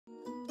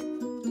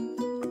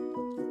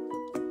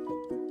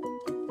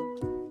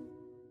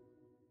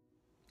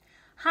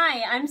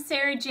Hi, I'm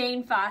Sarah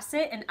Jane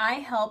Fawcett and I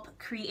help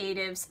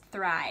creatives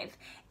thrive.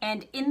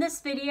 And in this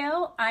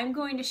video, I'm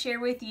going to share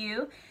with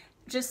you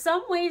just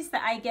some ways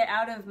that I get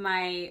out of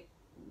my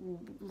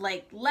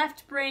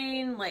left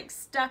brain,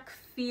 stuck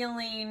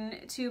feeling,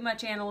 too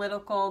much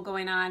analytical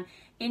going on,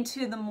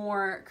 into the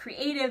more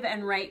creative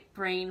and right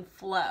brain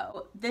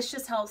flow. This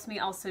just helps me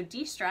also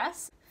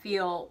de-stress,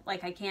 feel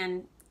like I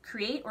can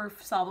create or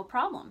solve a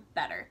problem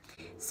better.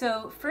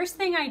 So first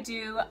thing I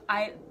do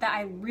that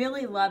I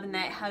really love and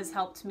that has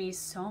helped me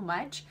so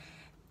much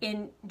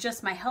in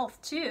just my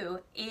health too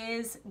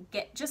is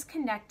just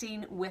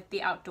connecting with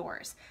the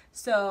outdoors.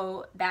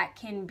 So that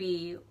can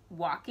be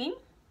walking,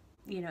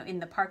 in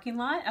the parking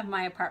lot of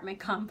my apartment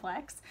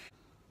complex,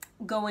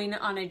 going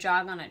on a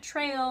jog on a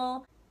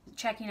trail,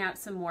 checking out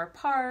some more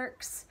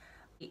parks,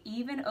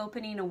 even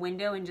opening a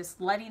window and just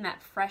letting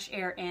that fresh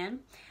air in.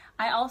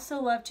 I also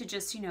love to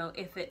just,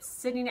 if it's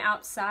sitting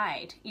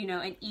outside,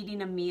 and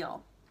eating a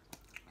meal,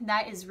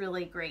 that is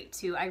really great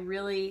too. I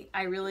really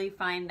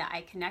find that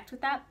I connect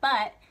with that.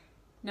 But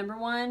number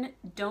one,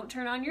 don't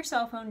turn on your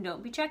cell phone.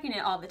 Don't be checking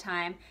it all the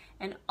time.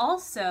 And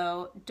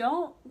also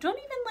don't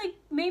even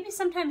maybe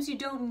sometimes you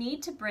don't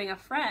need to bring a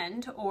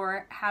friend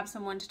or have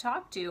someone to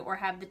talk to or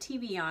have the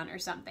TV on or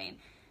something.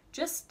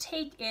 Just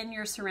take in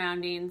your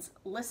surroundings,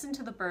 listen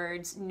to the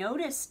birds,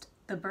 notice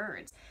the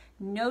birds.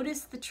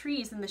 Notice the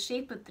trees and the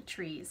shape of the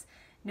trees.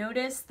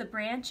 Notice the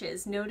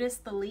branches, notice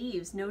the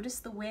leaves, notice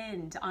the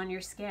wind on your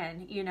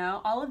skin.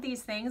 All of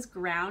these things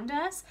ground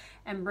us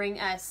and bring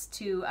us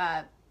to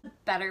a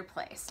better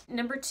place.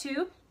 Number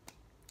two,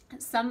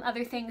 some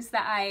other things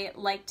that I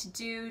like to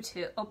do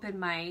to open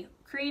my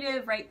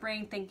creative right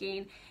brain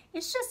thinking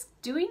is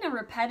just doing a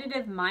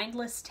repetitive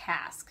mindless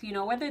task.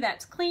 Whether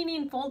that's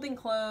cleaning, folding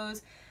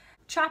clothes,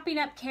 chopping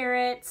up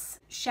carrots,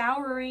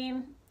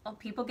 showering. Well,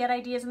 people get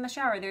ideas in the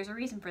shower. There's a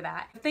reason for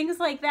that. Things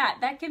like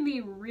that can be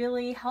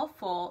really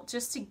helpful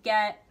just to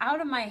get out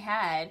of my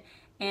head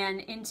and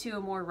into a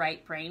more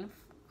right brain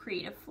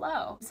creative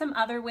flow. Some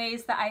other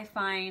ways that I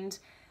find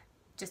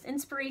just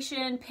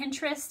inspiration,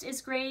 Pinterest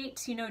is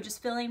great,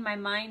 just filling my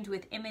mind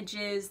with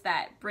images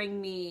that bring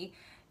me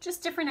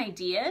just different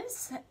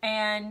ideas,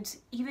 and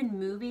even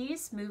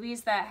movies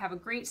that have a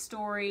great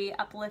story,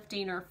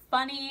 uplifting or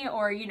funny,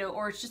 or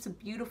or it's just a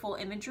beautiful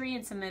imagery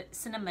and some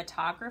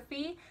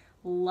cinematography.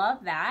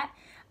 Love that.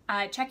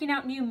 Checking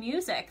out new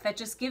music that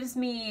just gives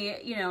me,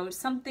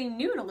 something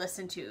new to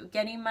listen to,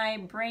 getting my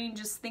brain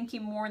just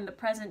thinking more in the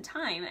present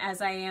time as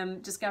I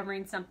am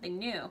discovering something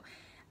new.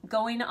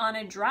 Going on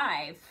a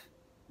drive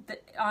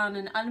on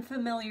an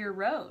unfamiliar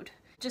road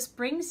just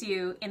brings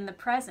you in the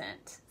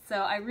present. So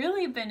I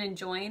really have been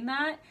enjoying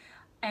that.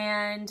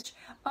 And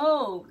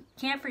oh,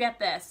 can't forget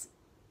this.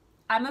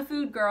 I'm a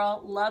food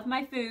girl, love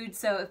my food.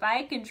 So if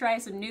I can try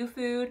some new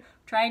food,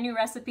 try a new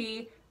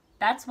recipe,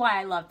 that's why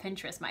I love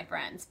Pinterest, my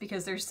friends,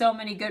 because there's so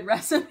many good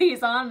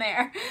recipes on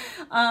there.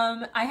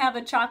 I have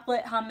a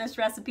chocolate hummus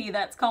recipe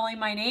that's calling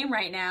my name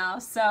right now,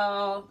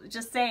 so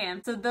just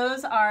saying. So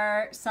those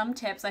are some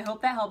tips. I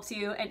hope that helps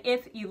you. And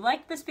if you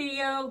like this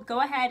video, go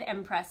ahead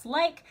and press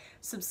like,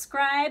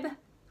 subscribe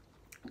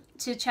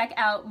to check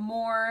out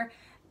more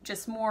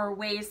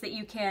ways that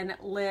you can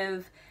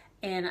live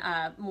in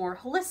a more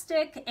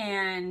holistic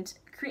and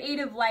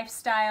creative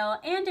lifestyle.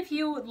 And if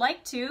you would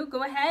like to,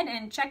 go ahead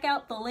and check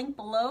out the link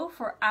below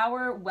for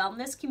our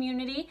wellness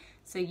community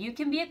so you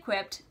can be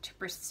equipped to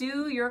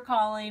pursue your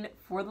calling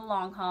for the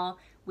long haul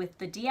with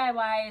the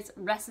DIYs,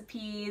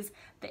 recipes,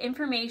 the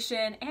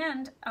information,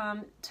 and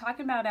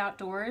talking about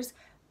outdoors,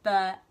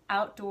 the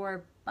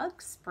outdoor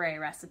bug spray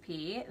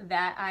recipe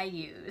that I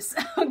use.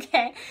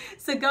 Okay,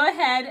 so go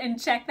ahead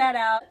and check that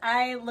out.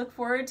 I look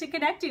forward to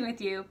connecting with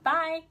you.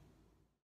 Bye.